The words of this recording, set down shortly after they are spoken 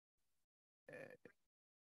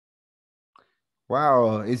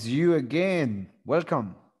Wow, it's you again.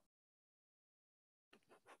 Welcome.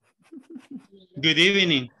 Good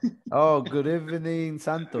evening. Oh, good evening,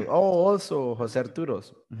 Santos. Oh, also Jose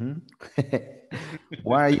Arturos.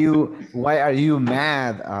 Why are you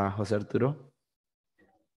mad, Jose Arturo?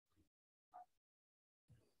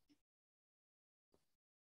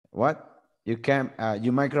 What? You can't,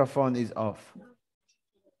 your microphone is off.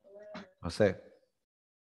 Jose.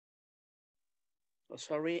 Oh,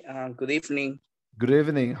 sorry, good evening. Good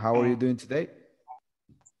evening. How are you doing today?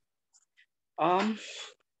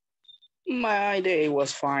 My day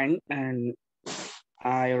was fine, and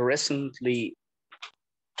I recently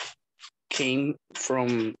came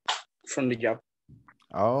from the job.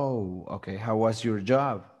 Oh, okay. How was your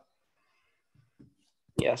job?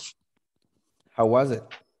 Yes. How was it?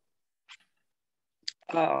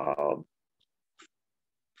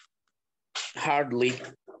 Hardly.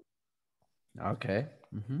 Okay.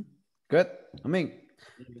 Good. I mean,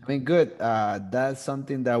 good. That's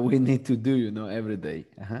something that we need to do, every day.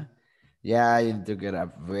 Yeah, you need to get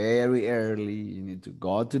up very early. You need to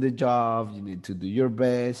go to the job. You need to do your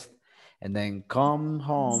best, and then come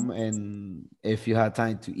home. And if you have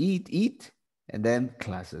time to eat, and then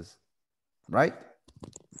classes, right?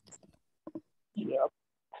 Yep.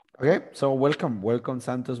 Okay. So welcome,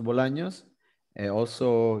 Santos Bolaños.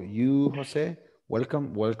 Also, you, Jose.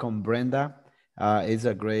 Welcome, Brenda. It's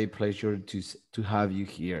a great pleasure to have you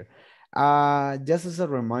here. Just as a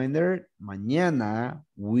reminder, mañana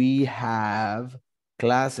we have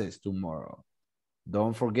classes tomorrow.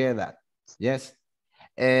 Don't forget that. Yes.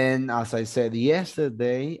 And as I said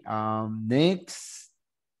yesterday, next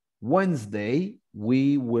Wednesday,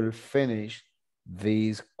 we will finish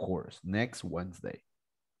this course next Wednesday.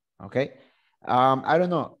 Okay. I don't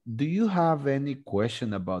know. Do you have any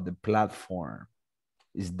question about the platform?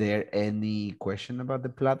 Is there any question about the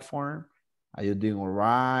platform? Are you doing all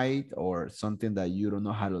right? Or something that you don't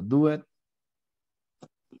know how to do it?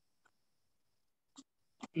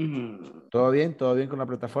 ¿Todo bien? ¿Todo bien con la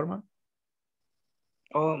plataforma?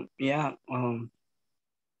 Oh, yeah.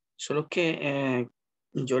 Solo que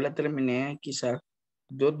yo la terminé quizás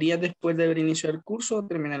 2 días después de haber iniciado el curso,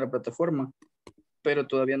 terminé la plataforma, pero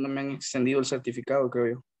todavía no me han extendido el certificado,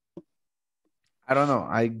 creo yo. I don't know.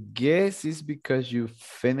 I guess it's because you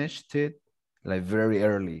finished it like very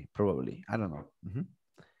early, probably. I don't know.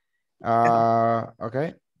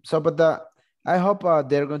 Okay. So, but I hope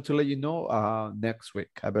they're going to let you know next week.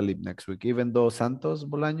 I believe next week. Even though Santos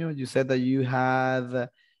Bolaño, you said that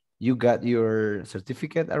you got your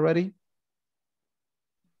certificate already.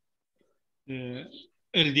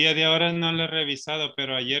 El día de ahora no lo he revisado,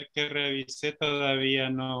 pero ayer que revisé todavía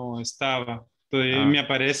no estaba. Todavía me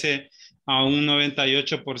aparece a un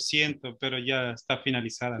 98%, pero ya está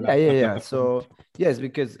finalizada la Yeah. plataforma. So, yes,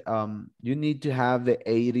 because you need to have the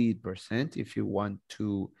 80% if you want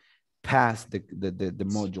to pass the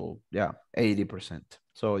module. Yeah, 80%.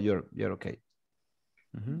 So you're okay.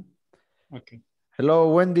 Okay.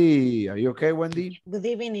 Hello, Wendy. Are you okay, Wendy? Good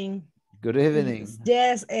evening. Good evening.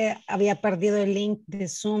 Yes, había perdido el link de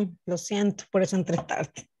Zoom. Lo siento, por eso entré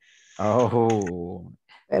tarde. Oh.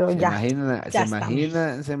 Pero se ya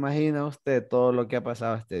imagina usted todo lo que ha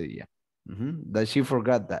pasado este día. That she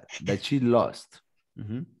forgot that she lost.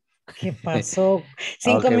 ¿Qué pasó?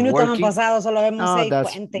 5 minutos han pasado, solo vemos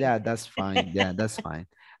 6. Yeah, that's fine. Yeah, that's fine.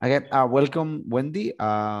 Okay, welcome, Wendy.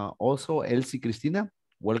 Also, Elsie Cristina.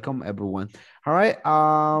 Welcome, everyone. All right.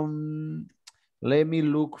 Let me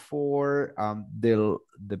look for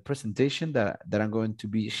the presentation that I'm going to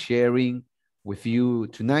be sharing with you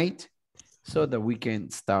tonight so that we can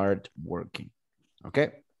start working.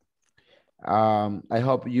 Okay. I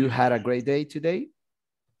hope you had a great day today.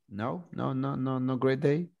 No great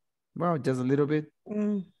day. Well, just a little bit.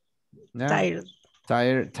 Yeah.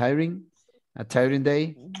 Tiring. A tiring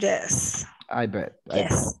day. Yes. I bet.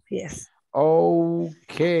 Yes.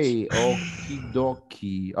 Okay. Okie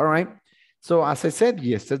dokie. All right. So as I said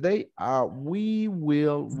yesterday, we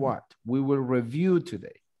will what? We will review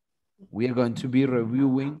today. We are going to be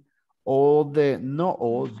reviewing not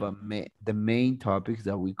all, but the main topics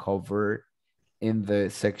that we cover in the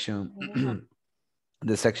section,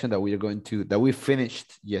 the section that we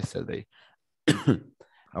finished yesterday.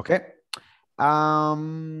 Okay.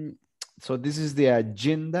 So this is the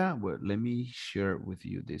agenda. Well, let me share with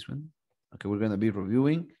you this one. Okay, we're going to be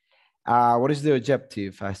reviewing. What is the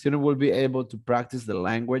objective? A student will be able to practice the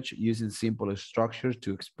language using simple structures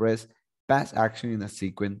to express past action in a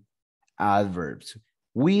sequence adverbs.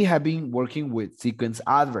 We have been working with sequence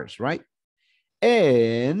adverbs, right?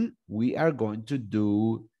 And we are going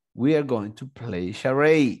to play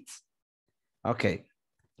charades. Okay,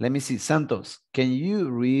 Let me see. Santos, can you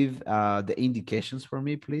read the indications for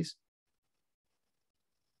me, please?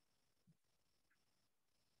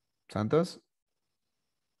 Santos?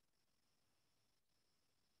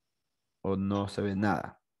 ¿O no se ve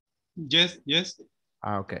nada? Yes, yes.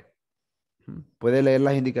 Ah, ok. ¿Puede leer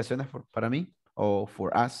las indicaciones para mí o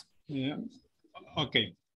for us? Yeah.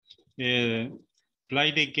 Okay.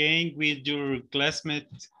 Play the game with your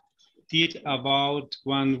classmates. Teach about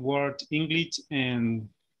one word English and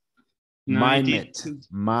Mime it. it.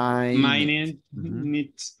 Mime it.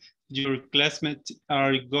 It. Your classmates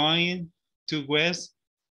are going to guess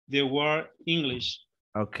the word English.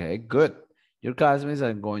 Okay, good. Your classmates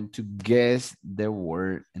are going to guess the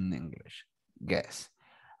word in English. Guess.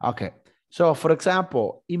 Okay. So, for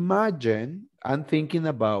example, imagine I'm thinking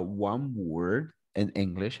about one word in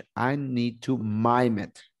English. I need to mime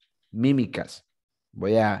it. Mímicas.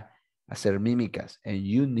 Voy a hacer mímicas. And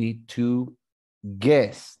you need to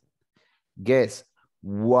guess. Guess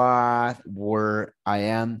what word I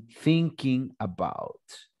am thinking about.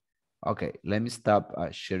 Okay, let me stop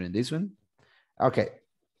sharing this one. Okay.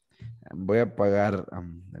 Voy a apagar,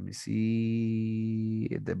 let me see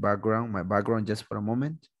the background, my background just for a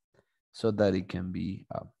moment so that it can be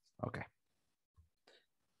up. Okay.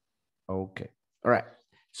 Okay. All right.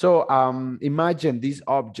 So imagine this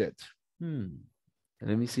object.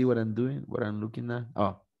 Let me see what I'm doing, what I'm looking at.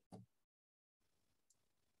 Oh.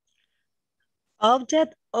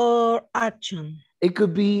 Object or action? It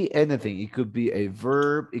could be anything. It could be a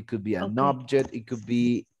verb. It could be an object. It could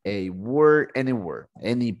be a word, any word,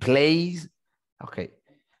 any place. Okay.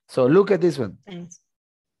 So look at this one. Thanks.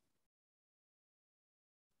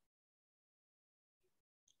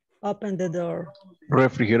 Open the door.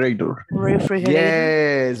 Refrigerator. Refrigerator.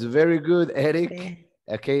 Yes, very good, Eric.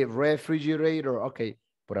 Okay, refrigerator. Okay,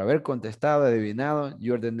 por haber contestado, adivinado,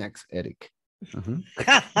 you're the next, Eric. Se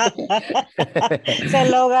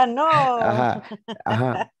lo ganó. Ajá,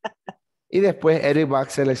 ajá. Y después Eric va a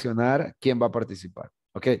seleccionar quién va a participar.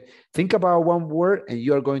 Okay, think about one word and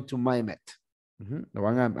you are going to mime it. Lo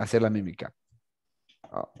van a hacer la mímica.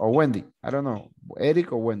 O Wendy, I don't know,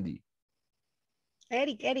 Eric o Wendy.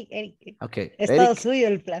 Eric. Okay, Es Eric. todo suyo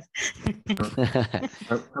el plazo.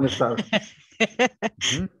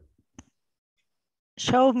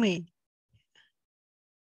 Show me.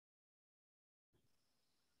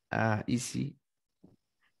 Easy.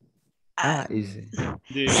 Easy.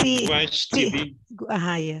 Sí, Watch sí. TV.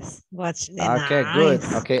 Yes. Watch. Okay, Nice. good.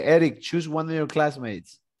 Okay, Eric, choose one of your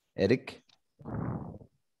classmates. Eric.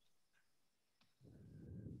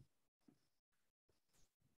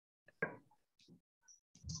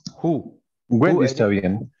 Who? Wendy está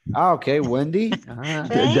bien. Okay, Wendy.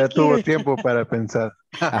 Ya tuvo tiempo para pensar.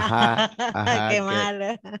 Ajá, Qué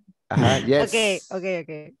malo. Ajá, yes.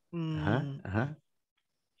 Okay. Ajá.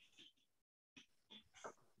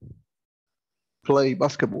 Play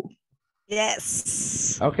basketball.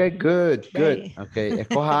 Yes. Okay, good. Okay,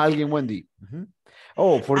 escoja a alguien, Wendy.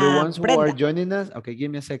 Oh, for the ones who Brenda. are joining us, okay, give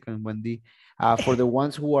me a second, Wendy. For the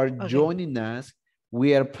ones who are joining us,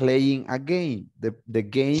 we are playing a game. The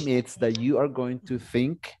game is that you are going to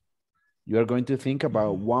think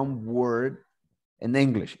about one word in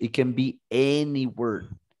English. It can be any word,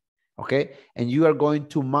 okay? And you are going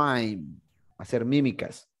to mime, hacer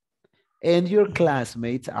mímicas. And your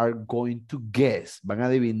classmates are going to guess, van a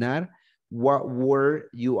adivinar what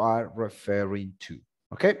word you are referring to,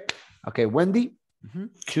 okay? Okay, Wendy,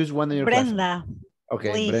 choose one of your Brenda. classmates.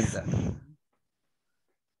 Okay, please. Brenda.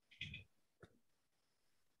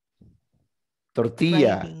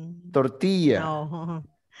 Tortilla. Writing. Tortilla. No.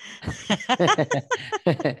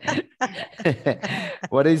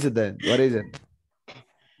 What is it then? What is it?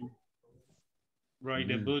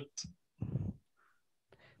 Write a book.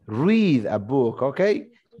 Read a book, okay?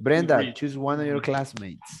 Brenda, choose one of your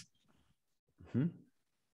classmates.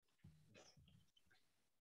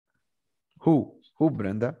 Who,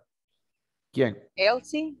 Brenda? ¿Quién?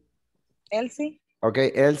 Elsie.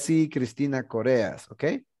 Okay, Elsie Cristina Coreas,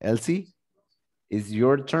 okay? Elsie, it's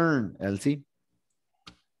your turn, Elsie.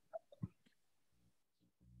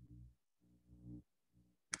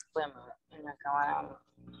 En la cámara.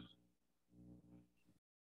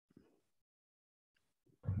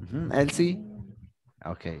 Elsie?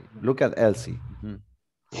 Okay, look at Elsie.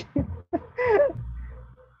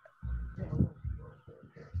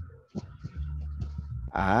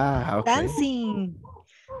 Okay.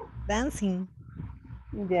 Dancing.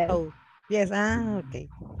 Yes. Oh, yes. Okay.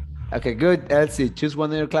 Okay, good. Elsie, choose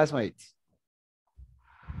one of your classmates.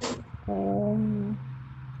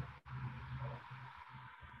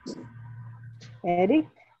 Eric.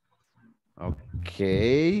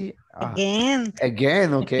 Okay. Again.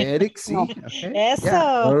 Again, okay, Eric, sí. Okay. Eso.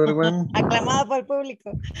 Yeah. Another one. Aclamado por el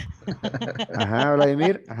público. Ajá,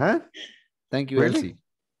 Vladimir. Ajá. Thank you, Really? Elsie.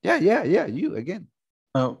 Yeah, you again.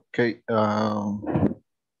 Okay.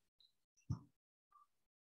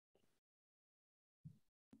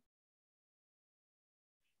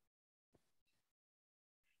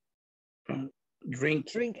 Drink.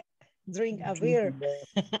 Drink a beer.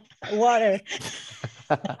 Water.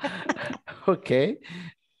 Okay.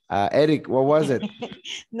 Eric, what was it?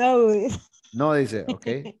 No. No dice,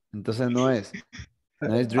 ok. Entonces no es.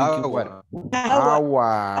 No es drinking water.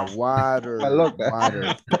 Agua. Agua, water, Está loca.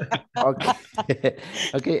 water. Okay.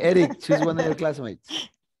 Okay, Eric, choose one of your classmates.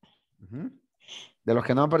 Ujú. De los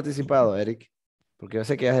que no han participado, Eric. Porque yo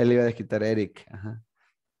sé que ya se le iba a desquitar a Eric. Ajá.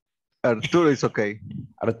 Arturo is okay.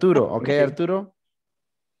 Arturo, ok, Okay. Arturo.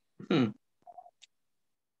 Hmm.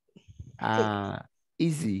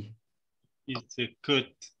 Easy. It's a good.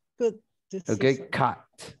 Good. Okay, cat.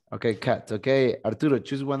 Okay, cat. Okay, Arturo,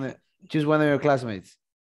 choose one of your classmates.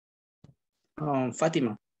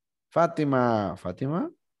 Fátima. Fátima. Fátima?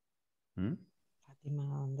 Hmm? Fátima,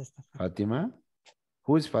 ¿dónde está Fátima? Fátima?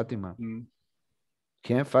 Who is Fátima? Mm.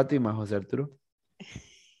 ¿Quién es Fátima, José Arturo?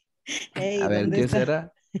 Ey, A ver, ¿dónde ¿quién está?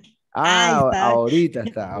 será? Ahí está. Ahorita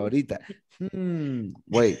está, ahorita.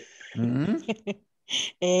 Wait.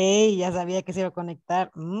 Ey, ya sabía que se iba a conectar.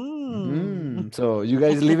 Mm. So, you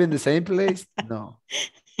guys live in the same place? No.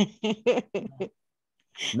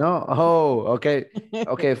 No, oh, okay.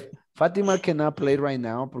 Okay, Fátima cannot play right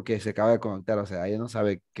now porque se acaba de conectar, o sea, ella no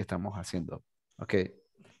sabe qué estamos haciendo. Okay.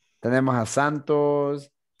 Tenemos a Santos.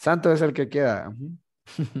 Santos es el que queda.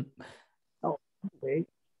 Ujú. Okay.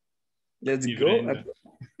 Let's Y go. Brenda.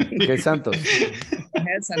 Ok, Santos.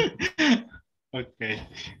 Ok.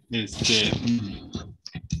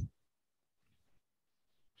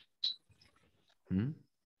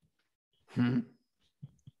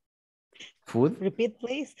 Food. Repeat,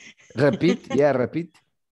 please. Repeat, yeah, repeat.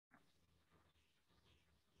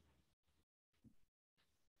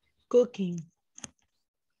 Cooking.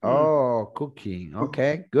 Oh, cooking.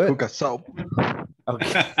 Okay, good. Cook a soap.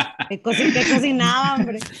 Okay. ¿Qué cocinaba,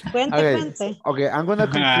 hombre? Cuente. Okay, I'm gonna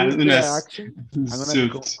conclude the Unas action. I'm gonna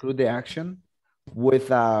soups. conclude the action with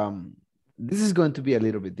this is going to be a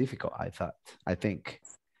little bit difficult, I think.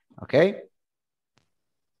 Okay?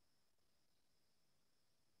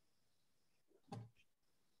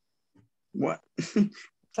 What?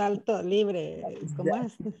 Salto libre. ¿Cómo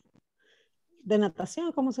es? De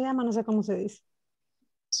natación, ¿cómo se llama? No sé cómo se dice.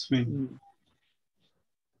 Swing.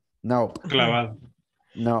 No, Clavado.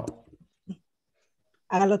 no.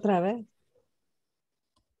 Hágalo otra vez.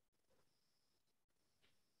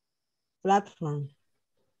 Platform.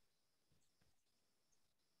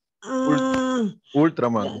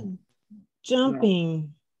 Ultraman.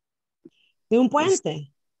 Jumping. De un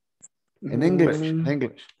puente. In English, in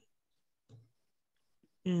English.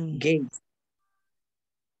 Gate.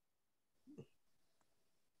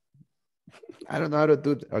 I don't know how to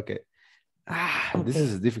do it. Okay. This Okay.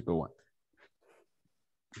 is a difficult one.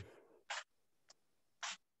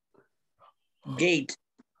 Gate.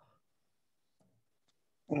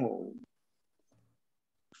 Oh.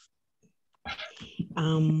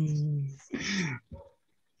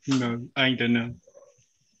 No, I don't know.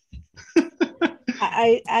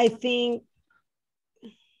 I think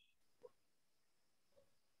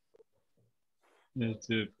That's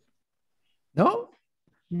it. No?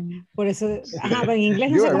 por eso, pero en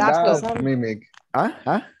inglés no You sé are cómo bad, expresarlo. Mimic.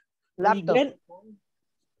 En inglés-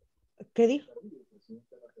 ¿Qué dijo?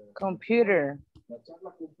 Computer.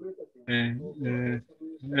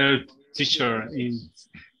 Teacher is...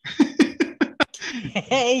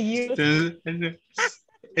 Hey, you.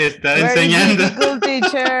 Está Very enseñando. difficult,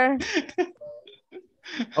 teacher.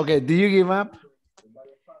 Okay, do you give up?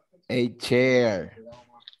 A chair.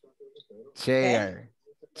 Chair.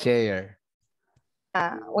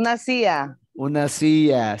 Una silla. Una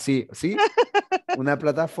silla, sí, ¿sí? Una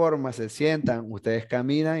plataforma, se sientan, ustedes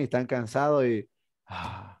caminan y están cansados y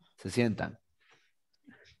se sientan.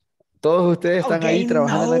 Todos ustedes están ahí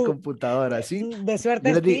trabajando en la computadora, ¿sí? De suerte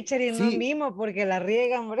Yo es les digo, teacher y no sí. mimo porque la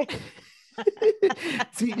riega, hombre.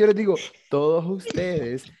 Sí, yo les digo, todos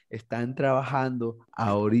ustedes están trabajando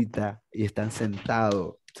ahorita y están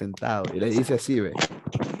sentados. Y les dice así, ve,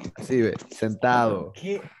 sentado.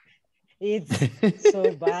 It's so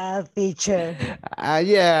bad, teacher.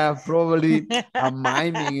 Yeah, probably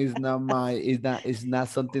miming is not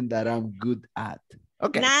something that I'm good at.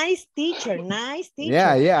 Okay. Nice teacher.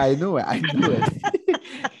 Yeah, I knew it. I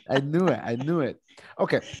knew it.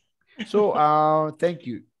 Okay. So, thank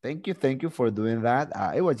you. Thank you for doing that.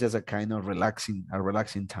 It was just a kind of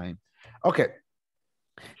relaxing time. Okay.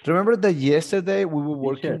 Remember that yesterday we were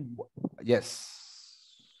working. Yes.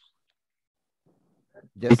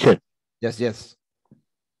 Yes. Teacher. Yes.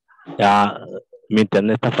 Ya, mi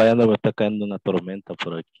internet está fallando, me está cayendo una tormenta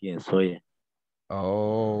por aquí en Soya.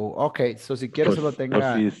 Oh, ok. So si quieres solo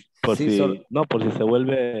tenga. Por si se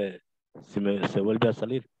vuelve, se vuelve a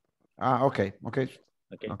salir. Okay.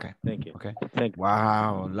 Thank you. Okay. Thank you.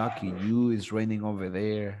 Wow, lucky you. It's raining over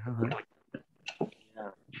there.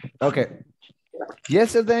 Okay.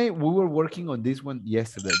 Yesterday we were working on this one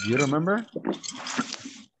yesterday. Do you remember?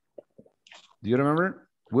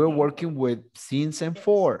 We were working with since and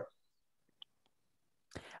for.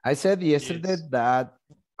 I said yesterday that,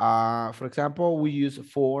 for example, we use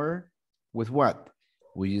for with what?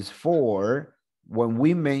 We use for when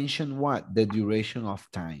we mention what? The duration of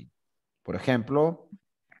time. Por ejemplo,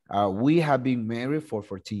 we have been married for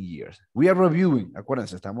 14 years. We are reviewing.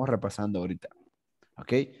 Acuérdense, estamos repasando ahorita.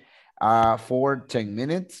 Okay. For 10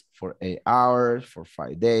 minutes, for 8 hours, for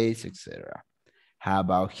 5 days, etc. How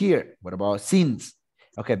about here? What about since?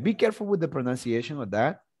 Okay, be careful with the pronunciation of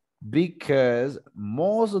that because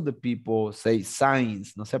most of the people say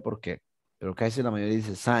signs. No sé por qué, pero casi la mayoría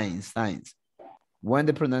dice signs. When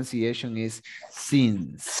the pronunciation is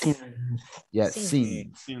since. Yes,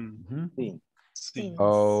 since.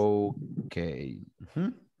 Okay.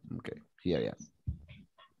 Okay, here.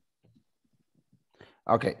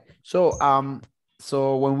 Okay, so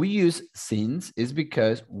when we use since, it's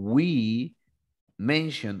because we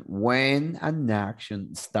mention when an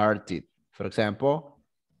action started. For example,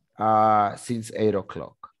 since 8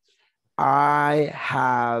 o'clock. I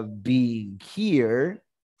have been here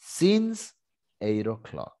since 8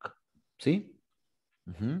 o'clock. See?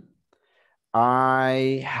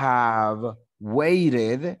 I have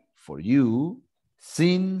waited for you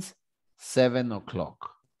since 7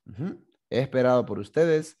 o'clock. He esperado por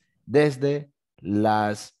ustedes desde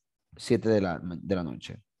las 7 de la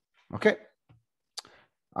noche. Okay?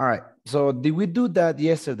 All right. So did we do that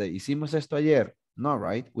yesterday? ¿Hicimos esto ayer? No,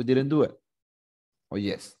 right? We didn't do it. Oh,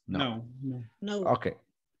 yes. No. Okay.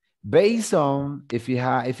 Based on, if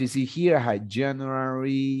you see here, I had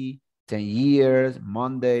January, 10 years,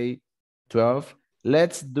 Monday, 12.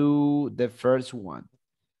 Let's do the first one.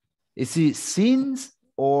 Is it since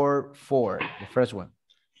or for? The first one.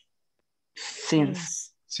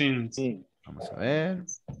 Since. Vamos a ver.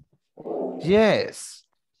 Yes.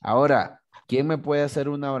 Ahora, ¿quién me puede hacer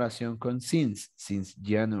una oración con since? Since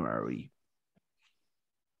January.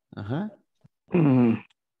 My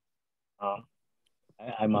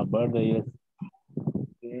birthday is.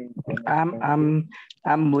 I'm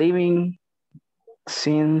living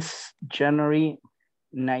since January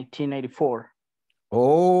 1984.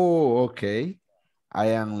 Oh, okay. I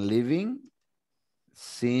am living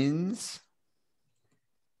since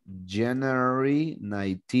January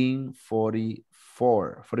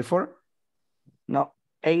 1944. 44? No,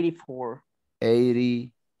 84.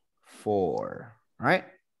 84. Right?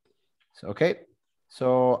 So, okay.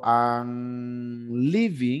 So I'm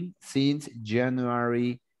living since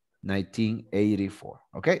January 1984.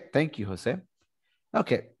 Okay. Thank you, Jose.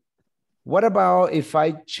 Okay. What about if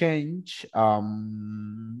I change,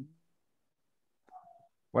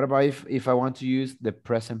 what about if I want to use the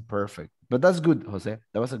present perfect? But that's good, Jose.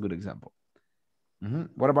 That was a good example.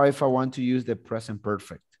 What about if I want to use the present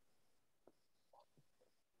perfect?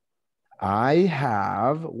 I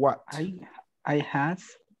have what? I have.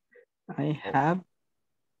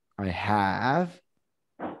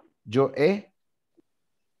 Yo he.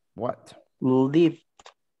 What? Lived.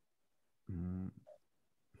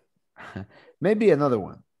 Maybe another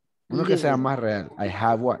one. Uno que sea más real. I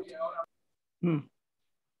have what?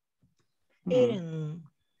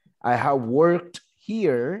 I have worked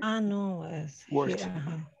here. No, es worked.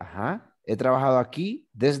 He trabajado aquí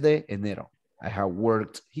desde enero. I have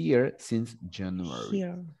worked here since January.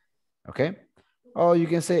 Here. Okay. Oh, you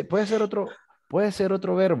can say, puede ser otro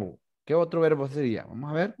verbo. ¿Qué otro verbo sería?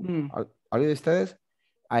 Vamos a ver. ¿Alguien de ustedes?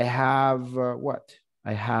 I have what?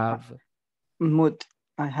 I have moved.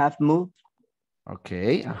 I have moved.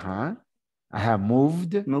 Okay. I have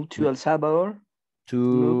moved. Moved to El Salvador.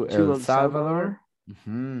 To El Salvador.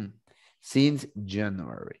 Since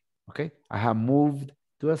January. Okay. I have moved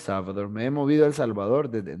to El Salvador. Me he movido a El Salvador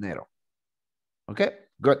desde enero. Okay.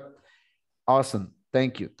 Good. Awesome.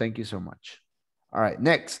 Thank you. Thank you so much. All right.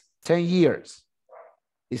 Next. 10 years.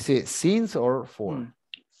 Is it since or for?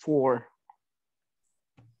 For.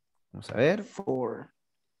 Vamos a ver. For.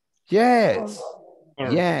 Yes.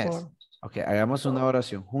 For. Yes. Ok, hagamos una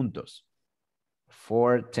oración juntos.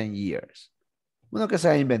 For 10 years. Una que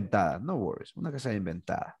sea inventada, no worries, una que sea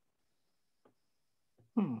inventada.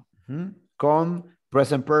 Ujú. Con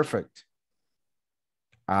present perfect.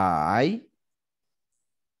 I.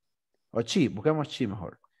 O she, busquemos she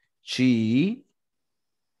mejor. She.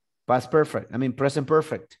 Past perfect, I mean present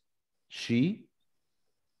perfect. She.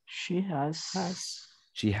 She has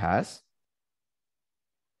She has.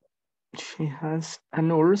 a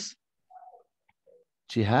nurse.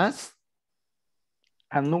 She has.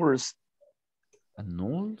 A nurse. A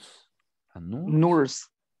nurse. A nurse. Nurse.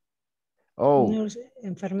 Oh. Nurse,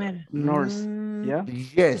 enfermera. Nurse. Yeah.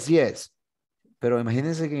 Yes, yes. Pero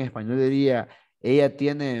imagínense que en español diría, ella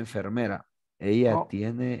tiene enfermera. Ella Oh,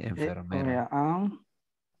 tiene enfermera. Yeah,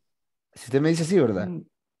 Si usted me dice así, ¿verdad?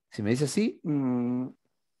 Si me dice así.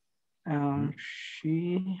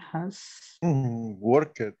 She has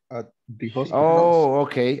Worked at the hospital. Oh,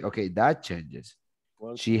 okay, okay, that changes.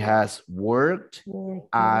 She has worked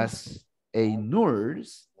as a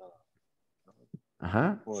nurse.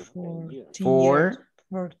 Uh-huh. For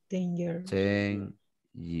 14 years. 10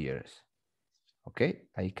 years. Ok,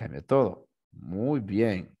 ahí cambia todo. Muy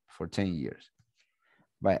bien, for 10 years.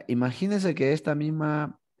 Vaya, imagínense que esta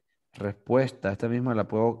misma respuesta, esta misma la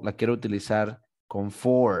quiero utilizar con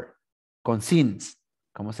for, con since.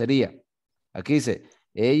 ¿Cómo sería? Aquí dice,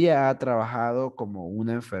 ella ha trabajado como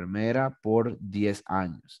una enfermera por 10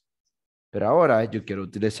 años. Pero ahora yo quiero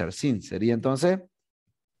utilizar since. Sería entonces,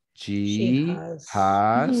 she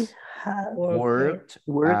has worked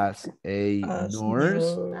as a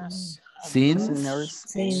nurse since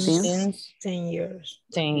 10 years.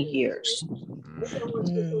 10 years.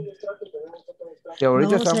 Si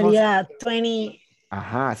ahorita No, estamos, sería 20.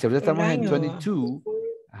 ajá, si ahorita estamos en año. 22,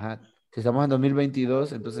 ajá, si estamos en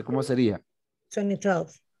 2022, entonces, ¿cómo sería?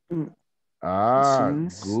 2012. Ah,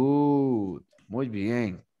 Since. good, muy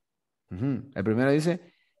bien. Ujú. El primero dice,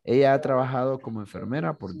 ella ha trabajado como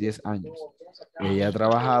enfermera por 10 años. Ella ha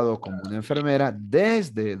trabajado como una enfermera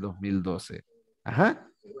desde 2012. Ajá,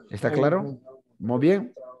 ¿está claro? Muy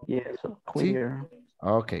bien. Yes, ¿Sí? clear.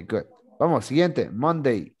 Ok, good. Vamos, siguiente,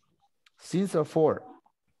 Monday. Since or for?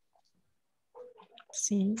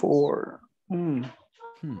 Sí. For.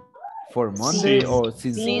 For Monday Since. or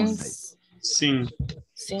since Monday? Since.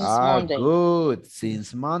 Since Monday. Good.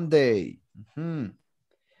 Since Monday.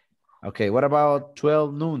 Okay, what about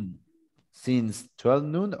 12 noon? Since 12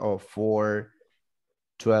 noon or for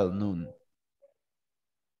 12 noon?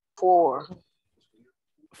 For.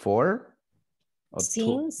 For? Or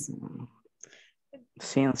Since.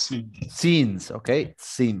 Since, ok.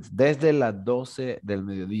 Since. Desde las 12 del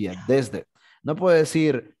mediodía. Desde. No puedo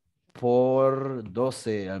decir por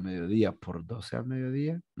 12 al mediodía. ¿Por 12 al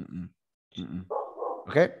mediodía?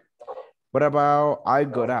 Ok. What about I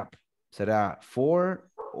got up? ¿Será for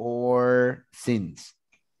or since?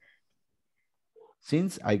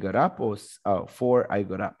 Since I got up or for I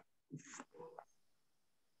got up?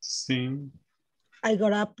 Since. I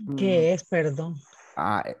got up, ¿qué es? Perdón.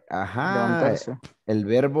 Ajá. Levantarse. El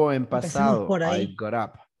verbo en pasado. por ahí. I got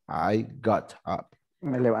up. I got up.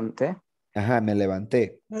 Me levanté. Ajá, me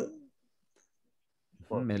levanté.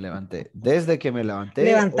 Me levanté. Desde que me levanté.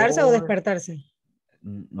 ¿Levantarse o despertarse?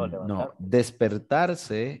 No,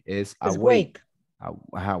 despertarse es Es awake. wake.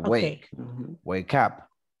 Ajá, Okay. wake. Wake up.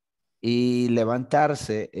 Y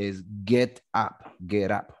levantarse es get up.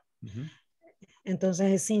 Get up.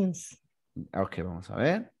 Entonces es since. Ok, vamos a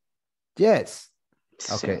ver. Yes.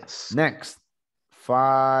 Ok, Yes. next.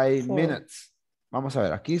 5 For. minutes. Vamos a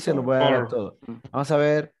ver, aquí se lo voy a dar a todo. Vamos a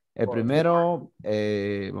ver, el primero,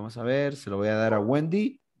 vamos a ver, se lo voy a dar a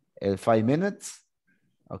Wendy, el 5 minutes.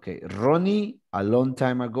 Ok, Ronnie, a long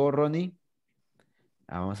time ago, Ronnie.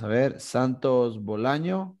 Vamos a ver, Santos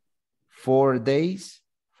Bolaño, 4 days.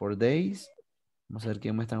 4 days. Vamos a ver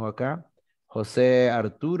quién más tengo acá. José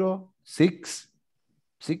Arturo, 6.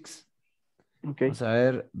 6. Okay. Vamos a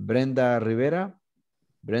ver, Brenda Rivera.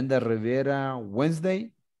 Brenda Rivera,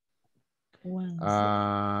 Wednesday.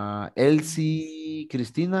 Elsie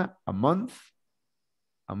Cristina, a month.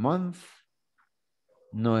 A month.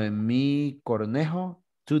 Noemí Cornejo,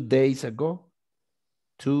 2 days ago.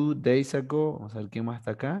 2 days ago. Vamos a ver quién más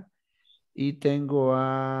está acá. Y tengo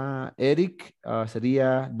a Eric,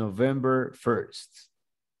 sería November 1st.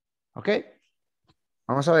 ¿Ok?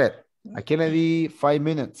 Vamos a ver. ¿A quién le di 5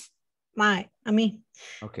 minutes? A mí.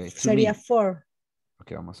 Ok, sería 4.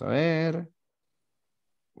 Ok, vamos a ver.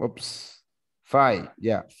 Oops. 5,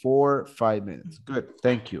 yeah, 4, 5 minutes. Good,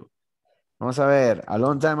 thank you. Vamos a ver, a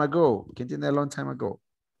long time ago. ¿Quién tiene a long time ago?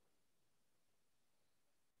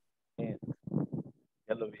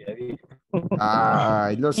 Ya lo había visto.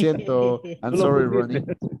 Ay, lo siento. I'm sorry, Ronnie.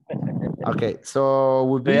 Okay, so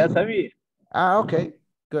would be. Ya sabía. Ah, okay,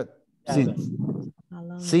 good. Since. A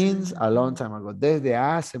long Since time a long ago. time ago. Desde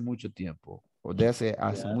hace mucho tiempo. O desde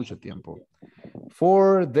hace mucho tiempo.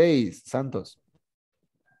 4 days, Santos.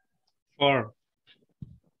 4.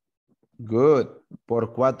 Good.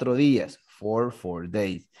 Por 4 días. For 4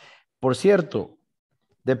 days. Por cierto,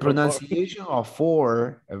 the pronunciation of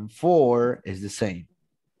 4 and 4 is the same.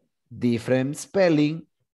 Different spelling,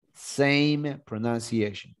 same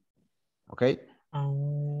pronunciation. Okay?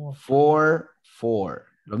 Oh, 4, 4.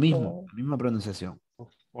 Lo mismo, la misma pronunciación.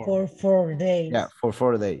 for 4 days. Yeah, for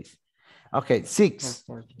 4 days. Okay, 6.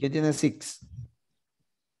 ¿Quién tiene 6?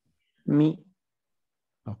 Me.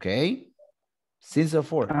 Okay. Since of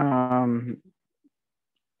 4.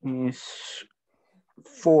 Is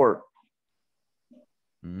 4.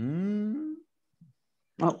 Mm.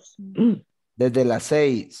 Oh. Desde las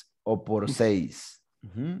 6 o por 6.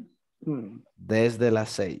 Desde las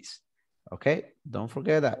 6. Okay, don't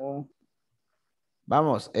forget that.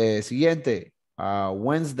 Vamos, siguiente.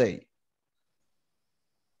 Wednesday.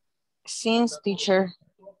 Since, teacher.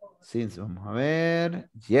 Since, vamos a ver.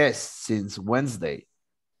 Yes, since Wednesday.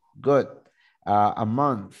 Good. A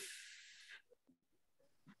month.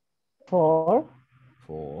 4.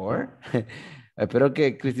 4. Espero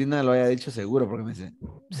que Cristina lo haya dicho seguro porque me dice,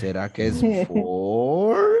 ¿será que es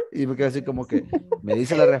 4? Y me quedo así como que, ¿me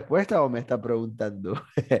dice la respuesta o me está preguntando?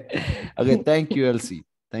 Okay, thank you, Elsie.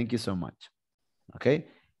 Thank you so much. Okay.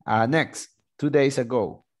 Next, 2 days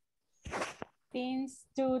ago. Since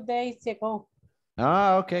 2 days ago.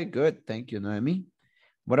 Okay, good. Thank you, Noemi.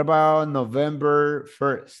 What about November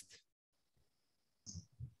 1st?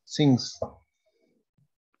 Since.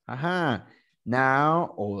 Ajá.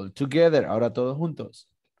 Now, all together. Ahora todos juntos.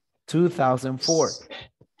 2004.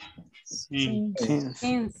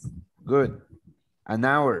 Since. Good. An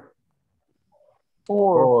hour.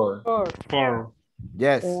 4. 4.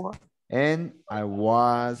 Yes. 4. And I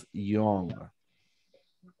was young.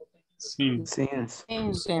 Since.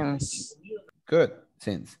 Since. Good.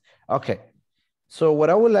 Since. Okay. So what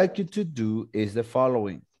I would like you to do is the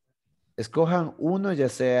following. Escojan uno, ya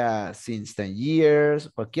sea since 10 years,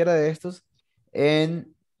 cualquiera de estos, and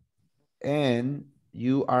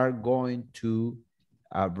you are going to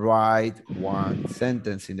write one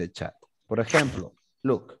sentence in the chat. Por ejemplo,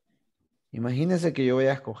 look, imagínense que yo voy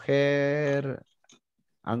a escoger,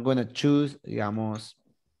 I'm going to choose, digamos,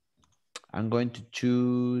 I'm going to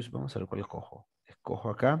choose, vamos a ver cuál escojo. Escojo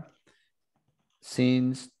acá,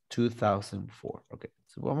 since 2004. Ok,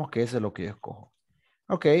 supongamos que ese es lo que yo escojo.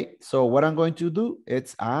 Okay, so what I'm going to do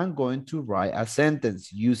is I'm going to write a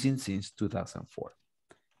sentence using since 2004.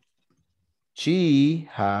 She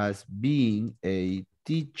has been a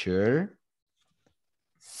teacher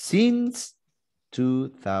since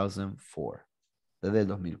 2004. Desde el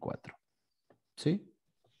 2004. ¿Sí?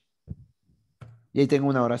 Y ahí tengo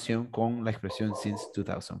una oración con la expresión since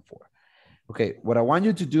 2004. Okay, what I want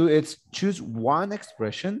you to do is choose one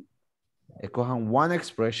expression. Escojan one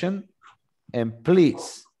expression. And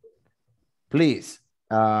please use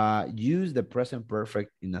the present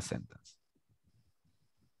perfect in a sentence.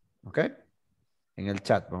 Okay? En el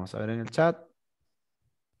chat, vamos a ver en el chat.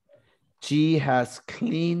 She has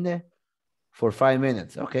cleaned for 5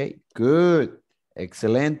 minutes. Okay, good.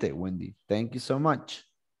 Excelente, Wendy. Thank you so much.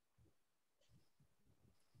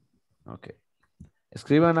 Okay.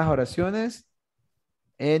 Escriban las oraciones.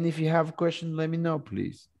 And if you have questions, let me know,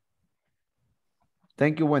 please.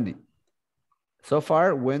 Thank you, Wendy. So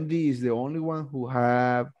far, Wendy is the only one who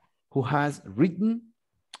has written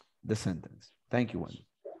the sentence. Thank you, Wendy.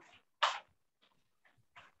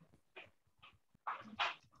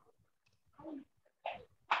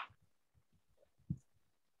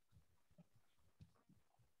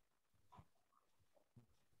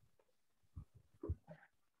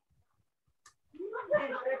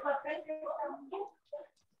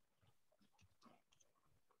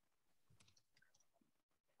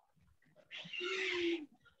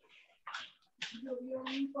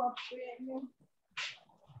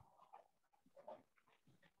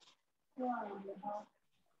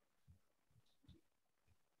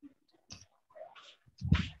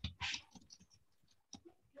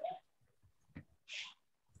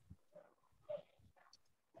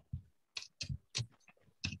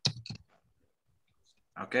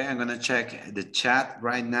 Okay, I'm gonna check the chat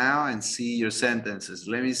right now and see your sentences.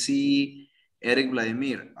 Let me see, Eric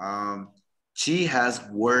Vladimir. She has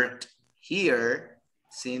worked here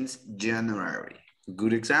since January.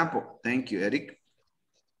 Good example. Thank you, Eric.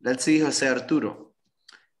 Let's see Jose Arturo.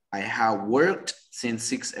 I have worked since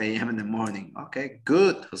 6 a.m. in the morning. Okay,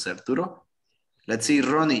 good, Jose Arturo. Let's see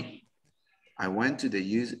Ronnie. I went to the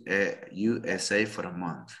USA for a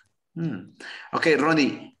month. Okay,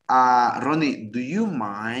 Ronnie. Ronnie, do you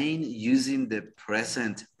mind using the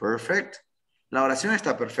present perfect? La oración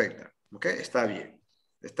está perfecta, ¿ok? Está bien,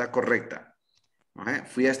 está correcta. ¿Ok?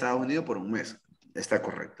 Fui a Estados Unidos por un mes, está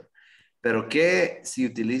correcto. Pero ¿qué si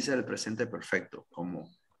utiliza el presente perfecto? Como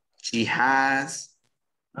she has,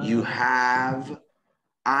 you have,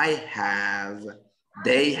 I have,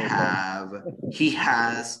 they have, he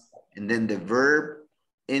has, and then the verb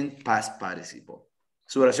in past participle.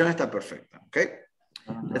 Su oración está perfecta, ¿ok?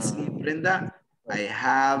 Let's see, Brenda. I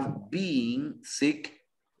have been sick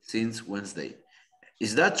since Wednesday.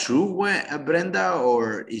 Is that true, Brenda,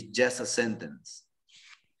 or is just a sentence?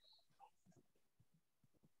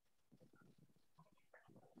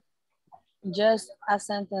 Just a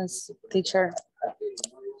sentence, teacher.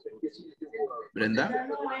 Brenda?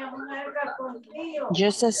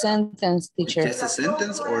 Just a sentence, teacher. Just a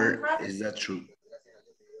sentence, or is that true?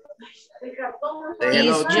 Say It's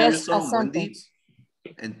hello to your just a son, Wendy, sentence.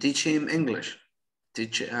 and teach him English.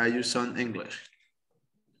 Teach your son English.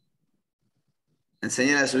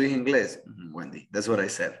 Enséñale a su hija inglés, Wendy. That's what I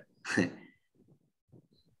said.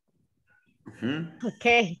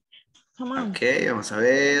 Okay, come on. Okay, vamos a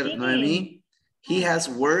ver, Sí. Noemi. He has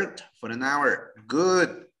worked for an hour.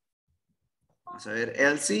 Good. Vamos a ver,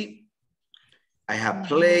 Elsie. I have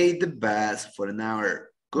played the bass for an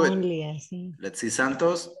hour. Good. Only así. Let's see,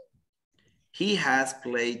 Santos. He has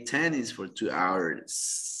played tennis for 2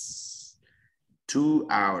 hours. 2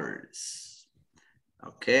 hours.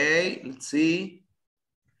 Okay, let's see.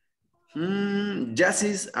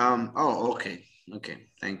 Justice, oh, okay. Okay,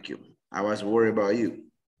 thank you. I was worried about you.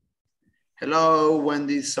 Hello,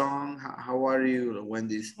 Wendy Song. How are you,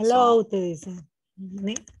 Wendy? Hello, Song? te dice.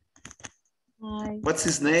 Hi. What's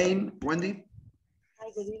his name, Wendy?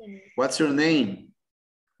 Hi, good evening. What's your name?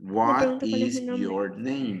 What pregunto cuál es is mi nombre. your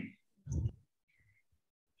name?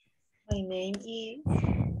 My name is...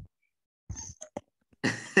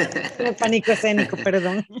 Pánico escénico,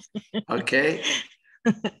 perdón. Okay.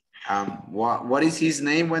 What is his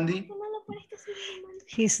name, Wendy?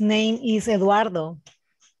 His name is Eduardo.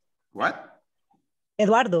 What?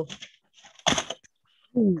 Eduardo.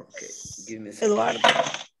 Okay, give me a second. Eduardo.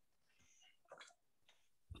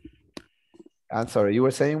 I'm sorry, you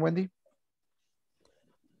were saying, Wendy?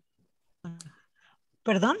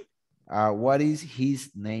 Perdón? What is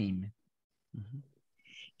his name?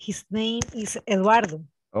 His name is Eduardo.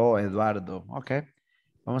 Oh, Eduardo. Okay.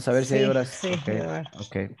 Vamos a ver si hay horas. Sí, Okay. Eduardo.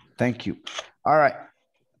 Okay. Thank you. All right.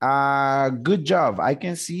 Good job. I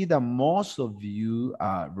can see that most of you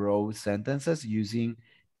wrote sentences using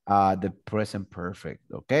the present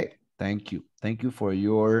perfect. Okay. Thank you. Thank you for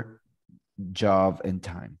your job and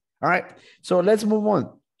time. All right. So let's move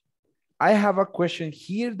on. I have a question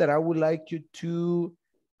here that I would like you to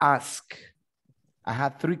ask. I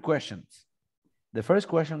have 3 questions. The first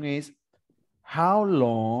question is, how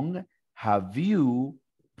long have you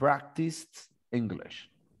practiced English?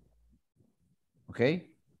 Okay.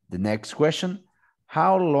 The next question,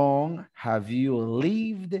 how long have you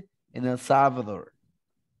lived in El Salvador?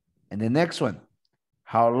 And the next one,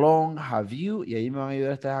 how long have you, y ahí me van a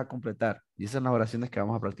ayudar ustedes a completar. Y esas son las oraciones que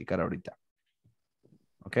vamos a practicar ahorita.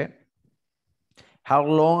 Okay. How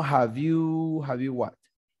long have you what?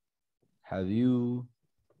 Have you?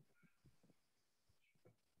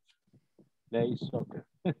 Play soccer.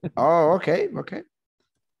 Oh, okay, okay.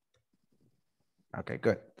 Okay,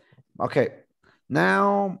 good. Okay,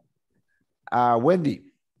 now,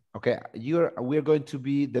 Wendy, okay, we're going to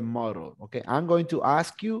be the model, okay? I'm going to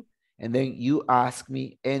ask you, and then you ask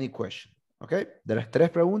me any question, okay? De las 3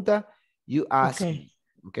 preguntas, you ask me,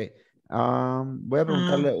 okay? Voy a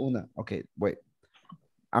preguntarle una, okay, wait.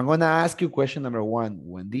 I'm gonna ask you question number 1,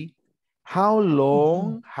 Wendy. How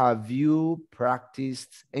long have you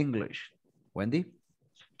practiced English, Wendy?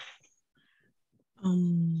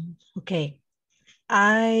 Okay.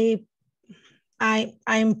 I'm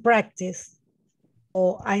practice,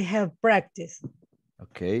 or I have practiced.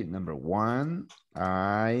 Okay, number 1,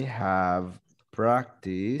 I have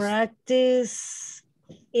practiced. Practice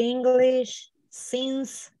English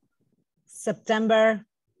since September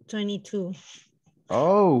 22.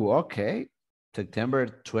 Oh, okay. September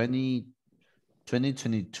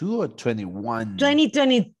 2022 or 21?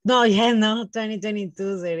 2020, no, yeah, no,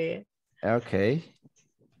 2022 sería. Okay.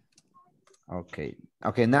 Okay.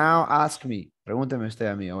 Okay, now ask me. Pregúnteme usted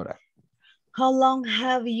a mí ahora. How long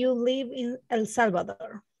have you lived in El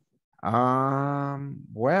Salvador?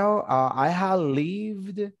 Well, I have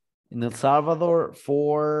lived in El Salvador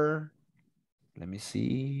for, let me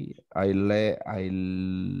see, I lived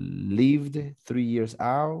 3 years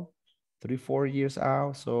out, 3, 4 years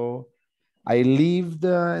out. So I lived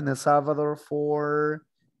in El Salvador for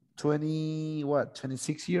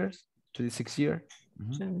 26 years? 26 years?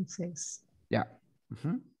 26. Yeah.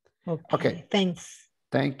 Mhm. Okay. Thanks.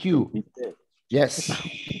 Thank you. Yes.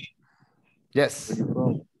 Yes.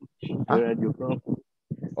 Where are you from?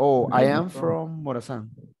 Oh, I am from Morazan,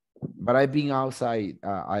 but I've been outside.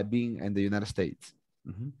 I've been in the United States.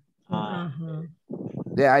 Mhm.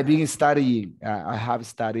 Yeah, I've been studying. I have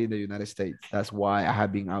studied in the United States. That's why I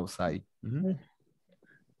have been outside. Mhm.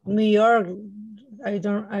 New York, I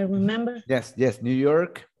remember. Yes, yes, New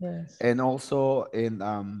York, Yes. and also in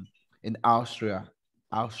Austria,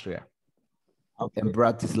 in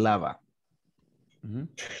Bratislava. Mhm.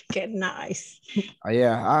 Get nice.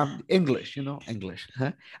 Yeah, English, English.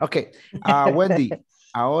 Okay, Wendy.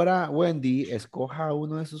 Ahora, Wendy, escoja a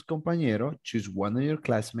uno de sus compañeros, choose one of your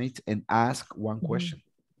classmates, and ask one question.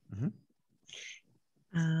 Mhm.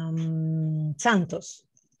 Santos.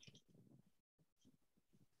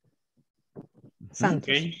 Santos.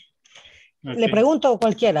 Okay. Le pregunto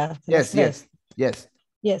cualquiera. Yes, yes, yes.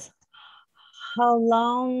 Yes. How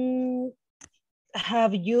long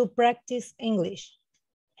have you practiced English?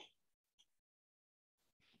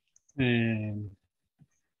 I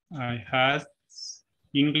had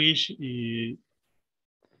English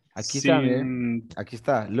Aquí está, miren. Aquí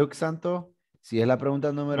está. Look, Santo. Si es la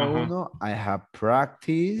pregunta número uno, I have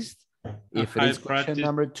practiced. If it is question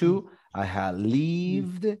number 2, I have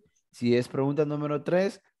lived. Si es pregunta número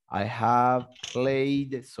 3, I have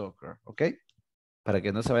played soccer. ¿Ok? Para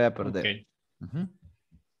que no se vaya a perder. Okay.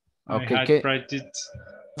 Okay, I had practiced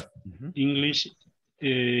English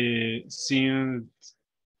since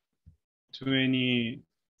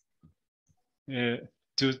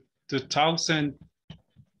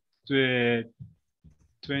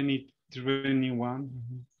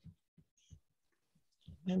 2021.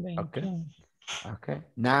 Okay. Okay.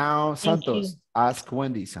 Now, Santos, ask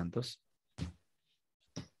Wendy, Santos.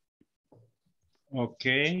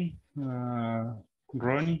 Okay.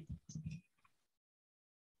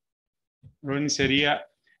 Ronnie sería,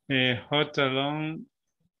 how long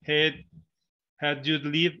had you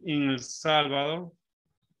lived in El Salvador?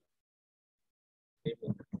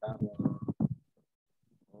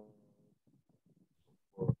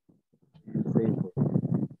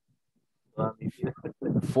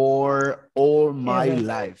 For all my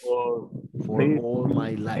life. For all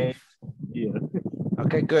my life.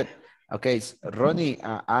 Okay, good. Okay, Ronnie,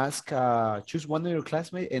 choose one of your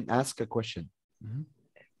classmates and ask a question.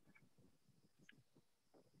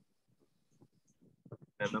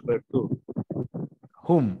 Number 2.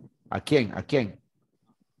 Whom? ¿A quién? ¿A quién?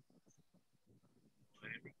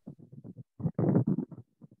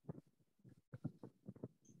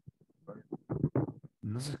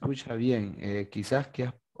 No se escucha bien. Quizás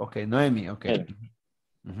que... Ok, Noemi, ok.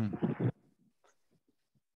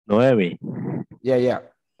 Noemi. Yeah.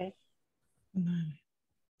 Okay.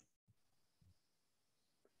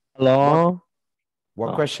 Hello.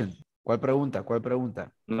 What question? ¿Cuál pregunta? ¿Cuál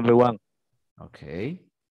pregunta? Number 1. Okay.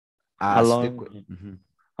 How long?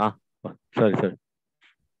 Sorry.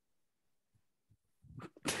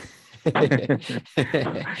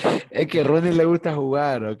 Es que Ronnie le gusta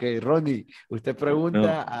jugar, ok. Ronnie, usted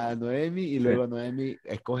pregunta a Noemi y luego Noemi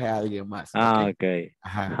escoge a alguien más. Okay.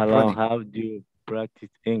 Ajá, How long have you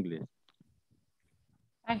practiced English?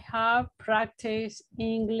 I have practiced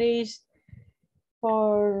English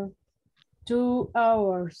for 2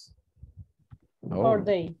 hours per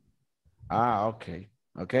day. Ok.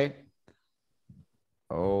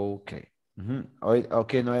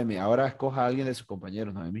 Ok, Noemi, ahora escoja a alguien de sus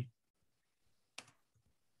compañeros, Noemi.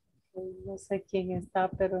 No sé quién está,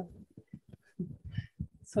 pero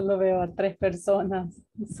solo veo a 3 personas.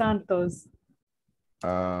 Santos.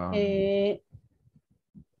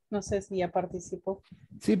 No sé si ya participó.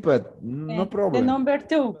 Sí, pero no The problem. number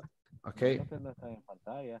 2. Ok.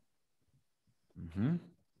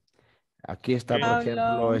 Aquí está, por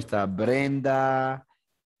ejemplo, está Brenda,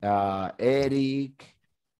 Eric,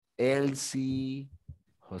 Elsie,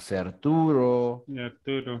 José Arturo.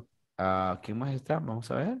 ¿Quién más está? Vamos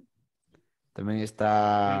a ver. También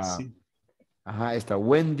está... está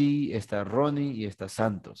Wendy, está Ronnie y está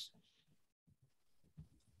Santos.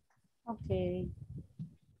 Ok.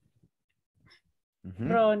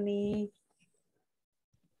 Ronnie.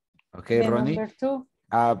 Ok, The Ronnie. number 2.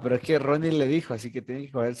 Pero es que Ronnie le dijo, así que tiene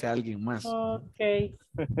que cogerse a alguien más. Ok.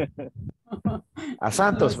 A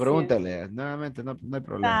Santos, pregúntale. Nuevamente, no hay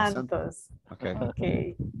problema. Santos. Ok.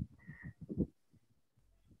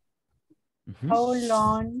 How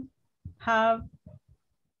long have...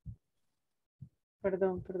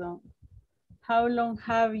 Perdón. How long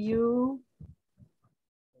have you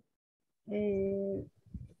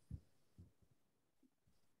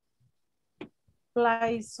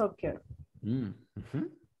Play soccer. Mm,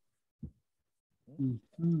 ujú.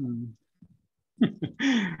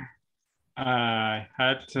 I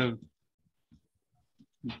had to.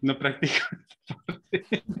 No practico.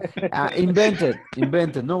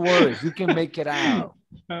 Invented. No worries. You can make it out.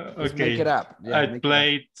 Just make it Okay. up. Yeah, make it up.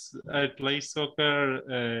 I played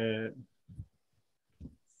soccer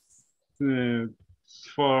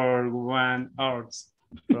for 1 hour.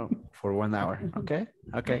 For 1 hour. Okay.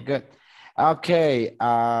 Okay, good. Okay.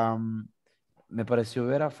 Me pareció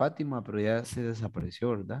ver a Fátima, pero ya se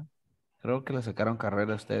desapareció, ¿verdad? Creo que le sacaron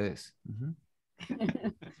carrera a ustedes. Ujú.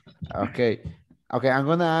 Okay. Okay, I'm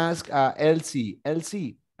gonna ask Elsie.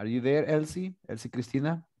 Elsie, are you there, Elsie? Elsie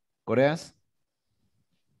Cristina? Coreas?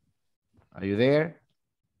 Are you there?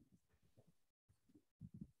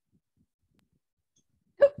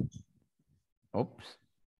 Oops.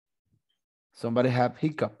 Somebody have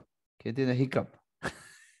hiccup. ¿Quién tiene hiccup?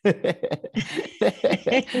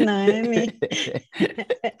 Noemi.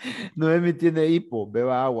 Noemi tiene hipo.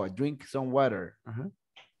 Beba agua. Drink some water. Ajá.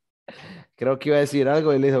 Creo que iba a decir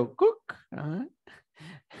algo y le dijo, cook. Ajá.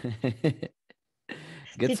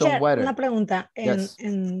 Get some Teacher, water. una pregunta. Yes.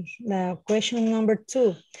 En la question number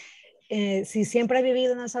 2. Si siempre he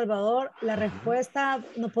vivido en El Salvador, la respuesta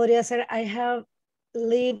no podría ser I have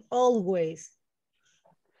lived always.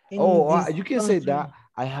 in this You can say country. that.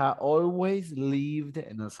 I have always lived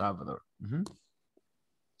in El Salvador. Mhm.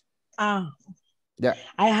 Yeah.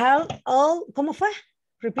 I have all, ¿cómo fue?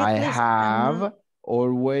 Repeat, I please. have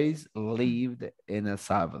always lived in El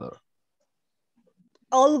Salvador.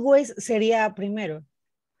 Always sería primero.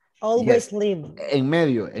 Always Yes. live. En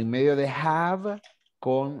medio de have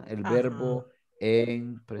con el verbo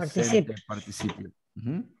en presente participio.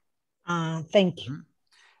 Thank you.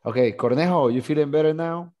 Okay, Cornejo, you feeling better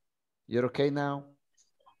now? You're okay now?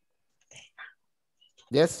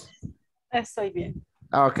 Yes? Estoy bien.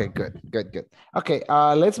 Okay, good. Okay,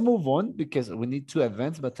 let's move on because we need to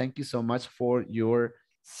advance, but thank you so much for your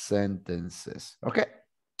sentences. Okay.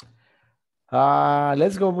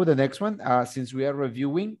 Let's go with the next one. Since we are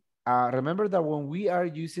reviewing, remember that when we are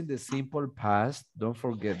using the simple past, don't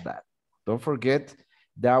forget that. Don't forget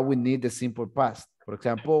that we need the simple past. For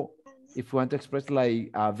example, if you want to express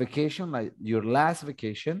like a vacation, like your last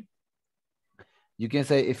vacation, you can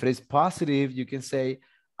say, if it is positive, you can say,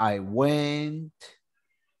 I went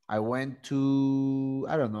to,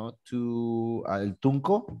 I don't know, to El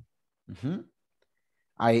Tunco.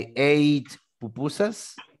 I ate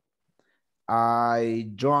pupusas.